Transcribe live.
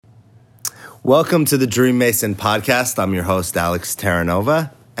Welcome to the Dream Mason podcast. I'm your host, Alex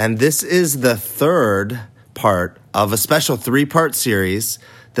Terranova, and this is the third part of a special three-part series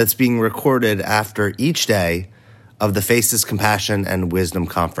that's being recorded after each day of the Faces, Compassion, and Wisdom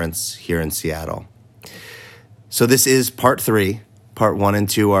Conference here in Seattle. So this is part 3. Part 1 and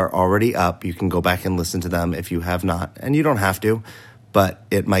 2 are already up. You can go back and listen to them if you have not, and you don't have to, but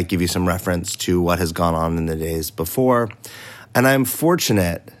it might give you some reference to what has gone on in the days before. And I'm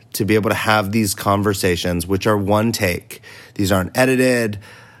fortunate to be able to have these conversations, which are one take. These aren't edited.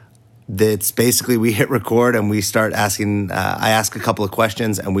 It's basically we hit record and we start asking, I ask a couple of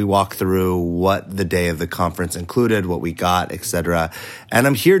questions and we walk through what the day of the conference included, what we got, etc. And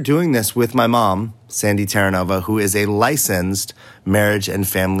I'm here doing this with my mom, Sandy Terranova, who is a licensed marriage and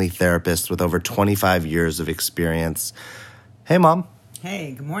family therapist with over 25 years of experience. Hey, Mom.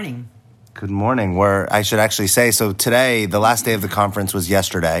 Hey, good morning. Good morning. I should actually say, so today, the last day of the conference was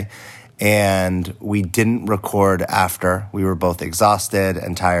yesterday, and we didn't record after. We were both exhausted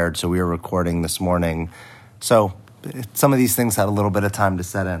and tired, so we were recording this morning. So some of these things had a little bit of time to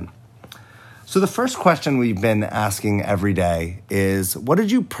set in. So the first question we've been asking every day is, what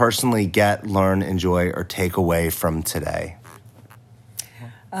did you personally get, learn, enjoy, or take away from today?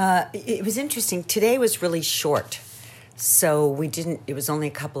 It was interesting. Today was really short. So it was only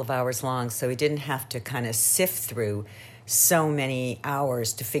a couple of hours long, so we didn't have to kind of sift through so many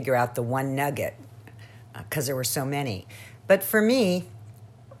hours to figure out the one nugget, because there were so many. But for me,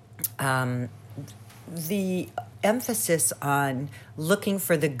 the emphasis on looking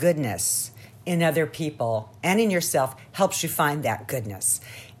for the goodness in other people and in yourself helps you find that goodness.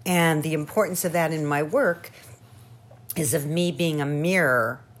 And the importance of that in my work is of me being a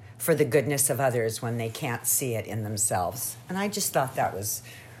mirror for the goodness of others when they can't see it in themselves. And I just thought that was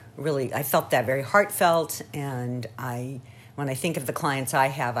really, I felt that very heartfelt, and when I think of the clients I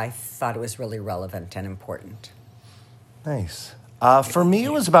have, I thought it was really relevant and important. Nice. For me,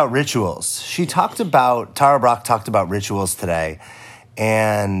 it was about rituals. Tara Brach talked about rituals today,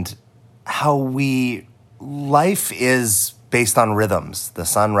 and how life is based on rhythms. The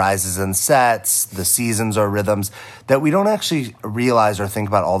sun rises and sets, the seasons are rhythms, that we don't actually realize or think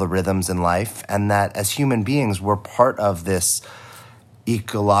about all the rhythms in life, and that as human beings, we're part of this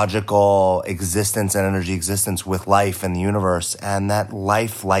ecological existence and energy existence with life and the universe, and that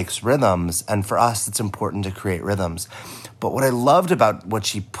life likes rhythms, and for us, it's important to create rhythms. But what I loved about what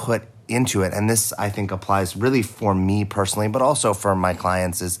she put into it, and this I think applies really for me personally, but also for my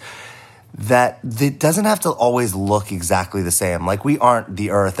clients, is that it doesn't have to always look exactly the same. Like, we aren't the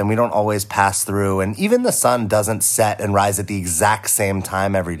earth and we don't always pass through, and even the sun doesn't set and rise at the exact same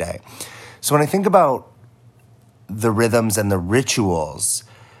time every day. So when I think about the rhythms and the rituals,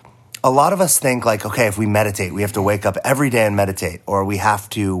 a lot of us think like, okay, if we meditate, we have to wake up every day and meditate, or we have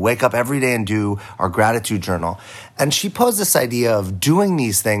to wake up every day and do our gratitude journal. And she posed this idea of doing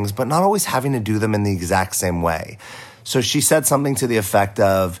these things, but not always having to do them in the exact same way. So she said something to the effect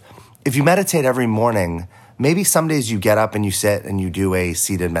of, if you meditate every morning, maybe some days you get up and you sit and you do a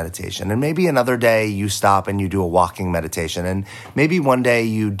seated meditation. And maybe another day you stop and you do a walking meditation. And maybe one day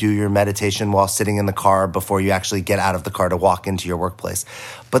you do your meditation while sitting in the car before you actually get out of the car to walk into your workplace.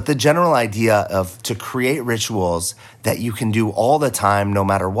 But the general idea of to create rituals that you can do all the time, no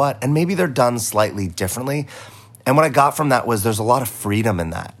matter what, and maybe they're done slightly differently. And what I got from that was there's a lot of freedom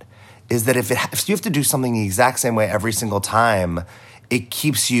in that, is that if you have to do something the exact same way every single time, it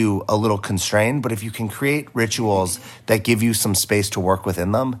keeps you a little constrained. But if you can create rituals that give you some space to work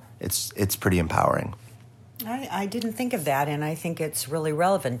within them, it's pretty empowering. I didn't think of that, and I think it's really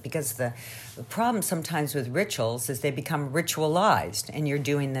relevant, because the problem sometimes with rituals is they become ritualized, and you're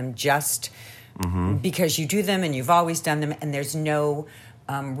doing them just because you do them and you've always done them, and there's no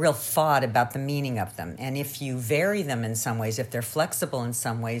real thought about the meaning of them. And if you vary them in some ways, if they're flexible in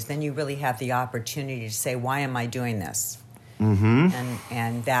some ways, then you really have the opportunity to say, why am I doing this?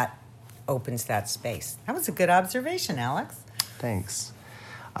 And that opens that space. That was a good observation, Alex. Thanks.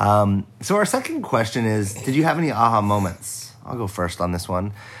 So our second question is, did you have any aha moments? I'll go first on this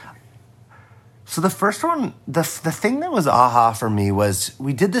one. So the first one, the thing that was aha for me was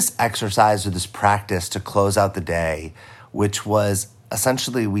we did this exercise or this practice to close out the day, which was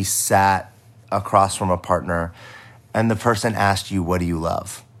essentially we sat across from a partner and the person asked you, what do you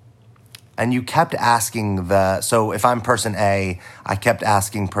love? And you kept asking so if I'm person A, I kept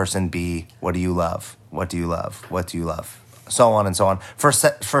asking person B, what do you love? What do you love? What do you love? So on and so on. For a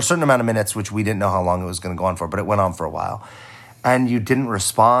certain amount of minutes, which we didn't know how long it was going to go on for, but it went on for a while. And you didn't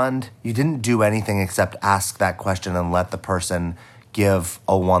respond. You didn't do anything except ask that question and let the person give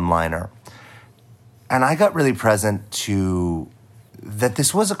a one-liner. And I got really present to that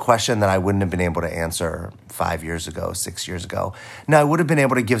this was a question that I wouldn't have been able to answer 5 years ago, 6 years ago. Now, I would have been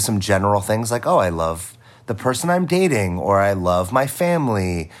able to give some general things like, oh, I love the person I'm dating, or I love my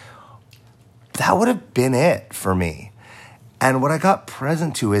family. That would have been it for me. And what I got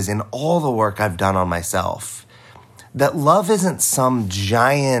present to is in all the work I've done on myself, that love isn't some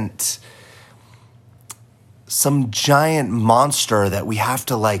giant monster that we have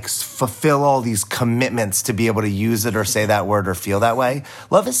to like fulfill all these commitments to be able to use it or say that word or feel that way.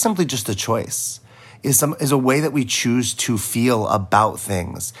 Love is simply just a choice, is a way that we choose to feel about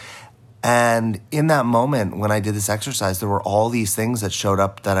things. And in that moment, when I did this exercise, there were all these things that showed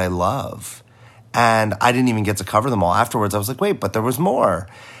up that I love. And I didn't even get to cover them all afterwards. I was like, wait, but there was more.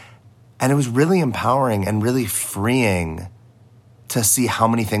 And it was really empowering and really freeing to see how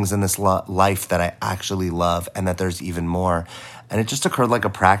many things in this life that I actually love and that there's even more. And it just occurred like a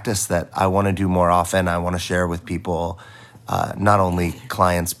practice that I want to do more often. I want to share with people, not only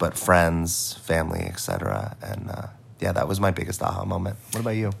clients, but friends, family, etc. And yeah, that was my biggest aha moment. What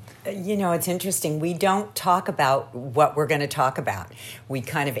about you? You know, it's interesting. We don't talk about what we're going to talk about. We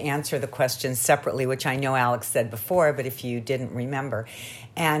kind of answer the questions separately, which I know Alex said before, but if you didn't remember.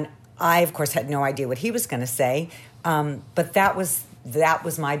 And I, of course, had no idea what he was going to say, but that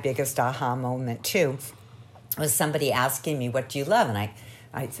was my biggest aha moment, too, was somebody asking me, what do you love? And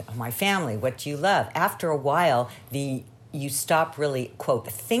I said, oh, my family, what do you love? After a while, you stop really, quote,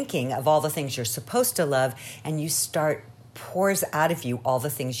 thinking of all the things you're supposed to love, and you start pours out of you all the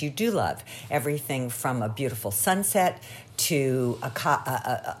things you do love. Everything from a beautiful sunset to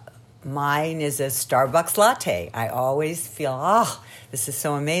mine is a Starbucks latte. I always feel, this is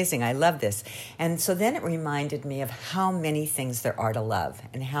so amazing. I love this. And so then it reminded me of how many things there are to love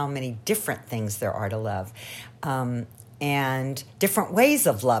and how many different things there are to love, and different ways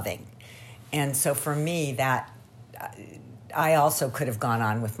of loving. And so for me, that I also could have gone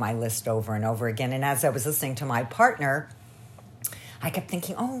on with my list over and over again. And as I was listening to my partner, I kept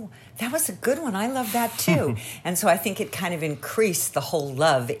thinking, oh, that was a good one. I love that too. And so I think it kind of increased the whole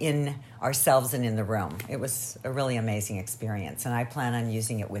love in ourselves and in the room. It was a really amazing experience. And I plan on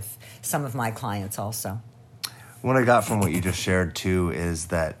using it with some of my clients also. What I got from what you just shared too is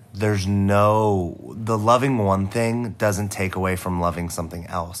that the loving one thing doesn't take away from loving something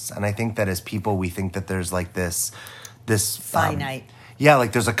else. And I think that as people, we think that there's like this finite.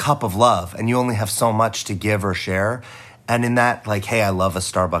 Like there's a cup of love and you only have so much to give or share. And in that, like, hey, I love a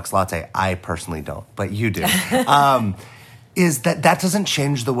Starbucks latte. I personally don't, but you do. Is that doesn't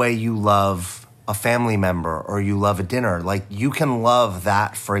change the way you love a family member or you love a dinner. Like, you can love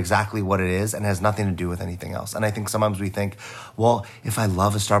that for exactly what it is and has nothing to do with anything else. And I think sometimes we think, well, if I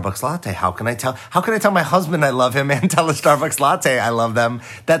love a Starbucks latte, how can I tell my husband I love him and tell a Starbucks latte I love them?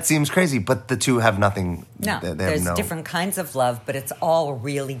 That seems crazy, but the two have nothing. No, there's different kinds of love, but it's all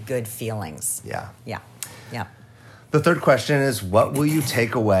really good feelings. Yeah. The third question is, what will you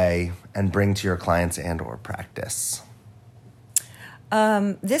take away and bring to your clients and or practice?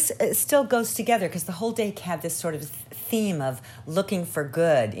 This still goes together because the whole day had this sort of theme of looking for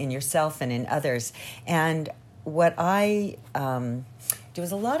good in yourself and in others. And what I do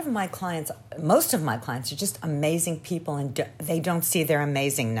is a lot of my clients, most of my clients are just amazing people, and they don't see their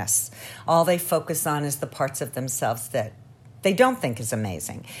amazingness. All they focus on is the parts of themselves that they don't think is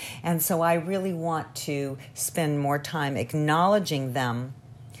amazing. And so I really want to spend more time acknowledging them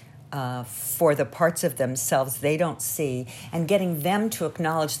for the parts of themselves they don't see, and getting them to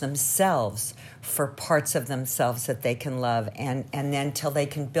acknowledge themselves for parts of themselves that they can love, and then till they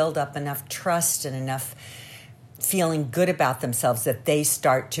can build up enough trust and enough feeling good about themselves that they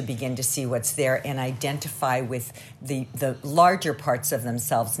start to begin to see what's there and identify with the larger parts of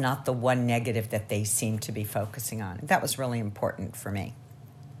themselves, not the one negative that they seem to be focusing on. That was really important for me.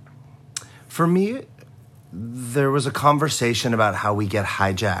 For me, there was a conversation about how we get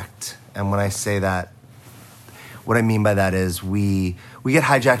hijacked. And when I say that, what I mean by that is we get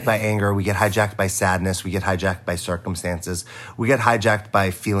hijacked by anger, we get hijacked by sadness, we get hijacked by circumstances, we get hijacked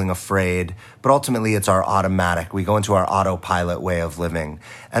by feeling afraid, but ultimately it's our automatic. We go into our autopilot way of living.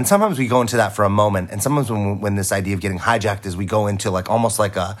 And sometimes we go into that for a moment, and sometimes when this idea of getting hijacked is we go into like almost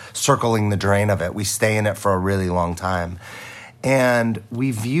like a circling the drain of it. We stay in it for a really long time. And we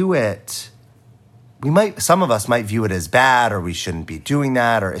view it, some of us might view it as bad, or we shouldn't be doing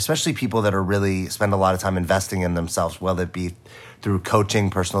that, or especially people that are really spend a lot of time investing in themselves, whether it be through coaching,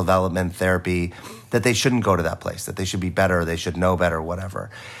 personal development, therapy, that they shouldn't go to that place, that they should be better, they should know better,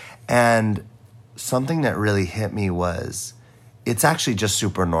 whatever. And something that really hit me was it's actually just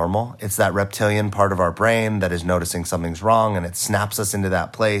super normal. It's that reptilian part of our brain that is noticing something's wrong, and it snaps us into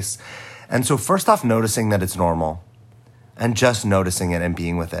that place. And so first off, noticing that it's normal. and just noticing it and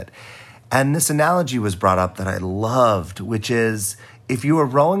being with it. And this analogy was brought up that I loved, which is if you were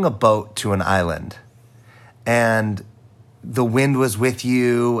rowing a boat to an island and the wind was with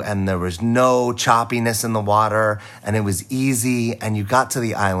you and there was no choppiness in the water and it was easy and you got to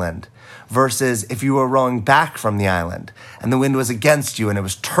the island, versus if you were rowing back from the island and the wind was against you and it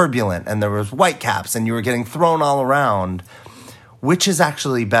was turbulent and there was whitecaps and you were getting thrown all around, which is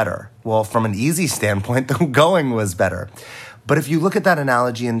actually better? Well, from an easy standpoint, the going was better. But if you look at that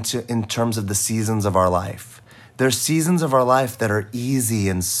analogy in terms of the seasons of our life, there's seasons of our life that are easy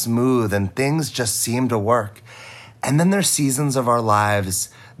and smooth and things just seem to work. And then there's seasons of our lives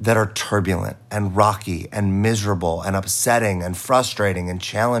that are turbulent and rocky and miserable and upsetting and frustrating and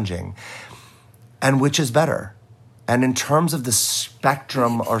challenging. And which is better? And in terms of the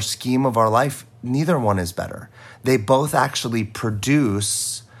spectrum or scheme of our life, neither one is better. They both actually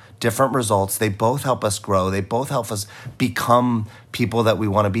produce different results. They both help us grow. They both help us become people that we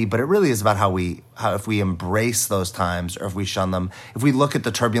want to be. But it really is about how if we embrace those times or if we shun them. If we look at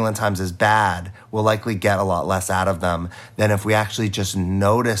the turbulent times as bad, we'll likely get a lot less out of them than if we actually just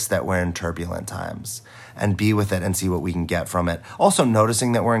notice that we're in turbulent times and be with it and see what we can get from it. Also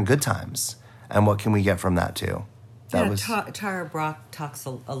noticing that we're in good times and what can we get from that too. Tara Brach talks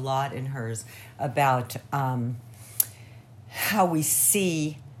a lot in hers about how we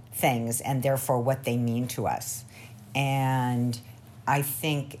see things and therefore what they mean to us. And I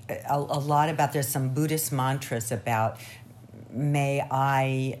think a lot about, there's some Buddhist mantras about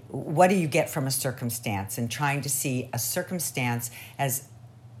what do you get from a circumstance, and trying to see a circumstance as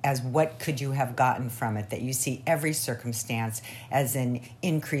what could you have gotten from it, that you see every circumstance as an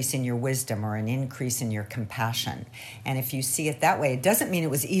increase in your wisdom or an increase in your compassion. And if you see it that way, it doesn't mean it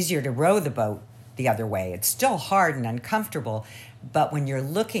was easier to row the boat the other way. It's still hard and uncomfortable, but when you're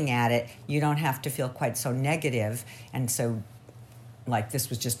looking at it, you don't have to feel quite so negative and so like this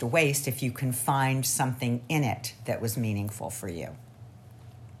was just a waste if you can find something in it that was meaningful for you.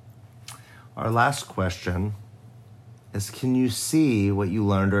 Our last question is, can you see what you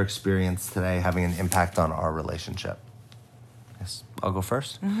learned or experienced today having an impact on our relationship? Yes, I'll go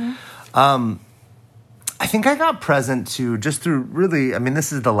first. Mm-hmm. I think I got present to, just through really,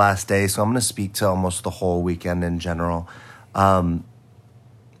 this is the last day, so I'm going to speak to almost the whole weekend in general. I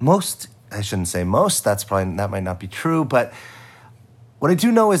shouldn't say most, that might not be true, but what I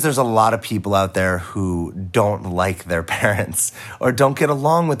do know is there's a lot of people out there who don't like their parents or don't get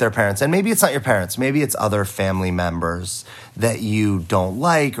along with their parents. And maybe it's not your parents. Maybe it's other family members that you don't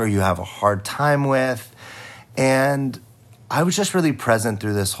like or you have a hard time with. And I was just really present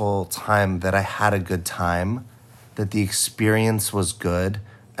through this whole time that I had a good time, that the experience was good,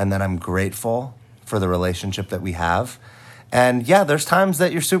 and that I'm grateful for the relationship that we have. And yeah, there's times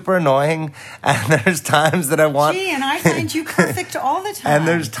that you're super annoying, and there's times that I want... and I find you perfect all the time. And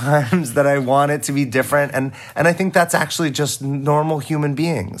there's times that I want it to be different, and I think that's actually just normal human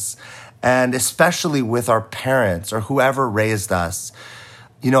beings. And especially with our parents or whoever raised us,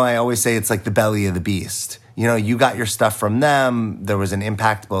 I always say it's like the belly of the beast. You got your stuff from them, there was an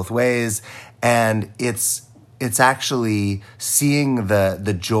impact both ways, and it's actually seeing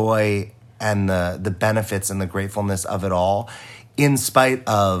the joy and the benefits and the gratefulness of it all, in spite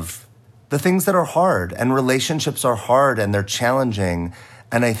of the things that are hard. And relationships are hard and they're challenging.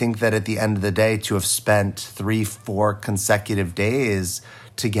 And I think that at the end of the day, to have spent 3-4 consecutive days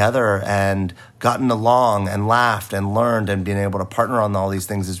together and gotten along and laughed and learned and been able to partner on all these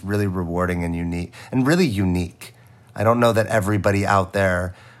things is really rewarding and unique, and really unique. I don't know that everybody out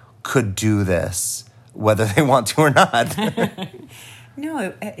there could do this, whether they want to or not.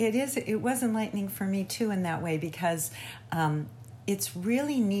 No, it was enlightening for me too in that way, because it's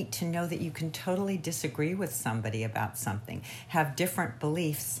really neat to know that you can totally disagree with somebody about something, have different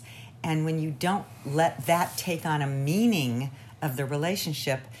beliefs, and when you don't let that take on a meaning of the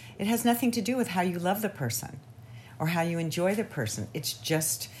relationship, it has nothing to do with how you love the person or how you enjoy the person. It's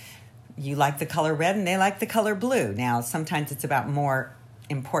just you like the color red and they like the color blue. Now, sometimes it's about more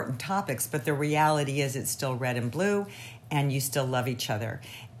important topics, but the reality is it's still red and blue, and you still love each other.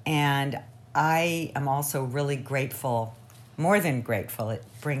 And I am also really grateful, more than grateful. It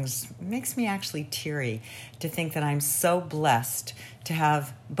makes me actually teary to think that I'm so blessed to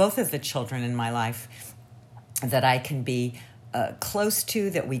have both of the children in my life that I can be close to,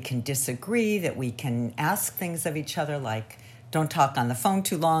 that we can disagree, that we can ask things of each other like, don't talk on the phone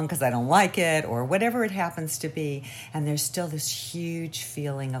too long because I don't like it, or whatever it happens to be. And there's still this huge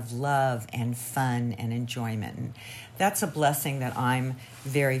feeling of love and fun and enjoyment. And that's a blessing that I'm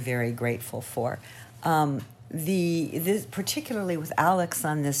very, very grateful for. Particularly with Alex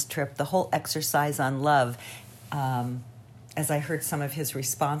on this trip, the whole exercise on love, as I heard some of his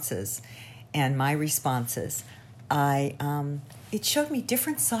responses and my responses, it showed me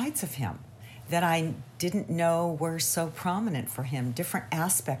different sides of him that I didn't know were so prominent for him, different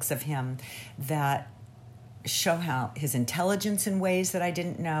aspects of him that show how his intelligence in ways that I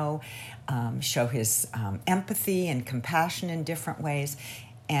didn't know, show his empathy and compassion in different ways.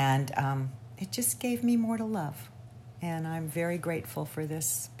 And it just gave me more to love. And I'm very grateful for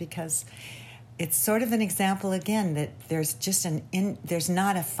this because it's sort of an example, again, that there's just there's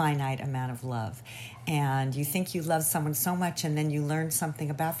not a finite amount of love. And you think you love someone so much, and then you learn something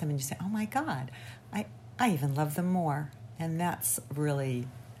about them, and you say, oh, my God, I even love them more. And that's really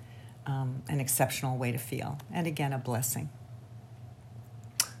an exceptional way to feel. And, again, a blessing.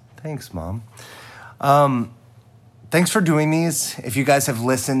 Thanks, Mom. Thanks for doing these. If you guys have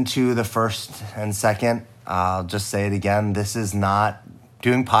listened to the first and second, I'll just say it again.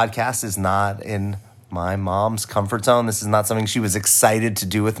 Doing podcasts is not in my mom's comfort zone. This is not something she was excited to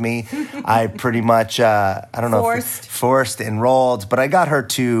do with me. I pretty much, forced, enrolled, but I got her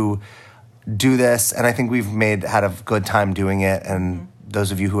to do this, and I think we've had a good time doing it. And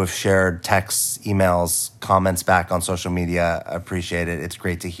those of you who have shared texts, emails, comments back on social media, appreciate it. It's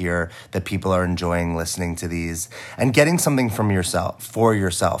great to hear that people are enjoying listening to these and getting something for yourself.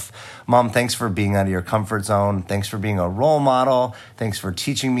 Mom, thanks for being out of your comfort zone. Thanks for being a role model. Thanks for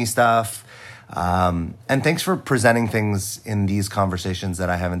teaching me stuff. And thanks for presenting things in these conversations that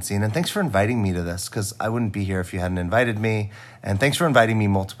I haven't seen. And thanks for inviting me to this, because I wouldn't be here if you hadn't invited me. And thanks for inviting me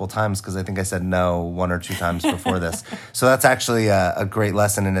multiple times, because I think I said no 1 or 2 times before this. So that's actually a great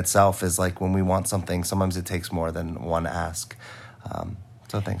lesson in itself, is like when we want something, sometimes it takes more than one ask.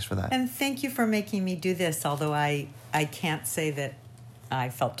 So thanks for that. And thank you for making me do this, although I can't say that I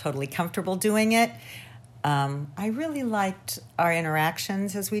felt totally comfortable doing it. I really liked our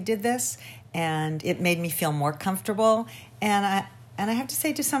interactions as we did this, and it made me feel more comfortable. And I have to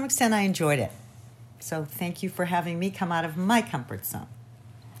say, to some extent, I enjoyed it. So thank you for having me come out of my comfort zone.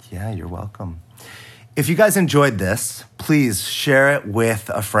 Yeah, you're welcome. If you guys enjoyed this, please share it with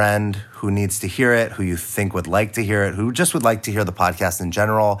a friend who needs to hear it, who you think would like to hear it, who just would like to hear the podcast in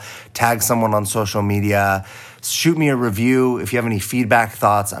general. Tag someone on social media. Shoot me a review. If you have any feedback,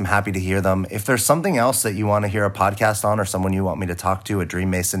 thoughts, I'm happy to hear them. If there's something else that you want to hear a podcast on, or someone you want me to talk to, a dream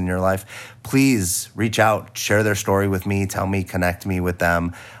mason in your life, please reach out, share their story with me, tell me, connect me with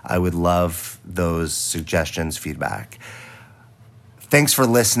them. I would love those suggestions, feedback. Thanks for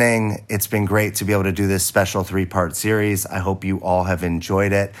listening. It's been great to be able to do this special 3-part series. I hope you all have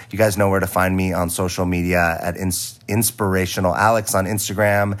enjoyed it. You guys know where to find me on social media at Inspirational Alex on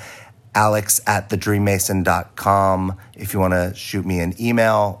Instagram, alex@thedreammason.com if you want to shoot me an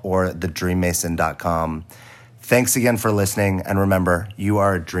email, or thedreammason.com. Thanks again for listening. And remember, you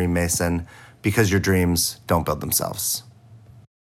are a dream mason because your dreams don't build themselves.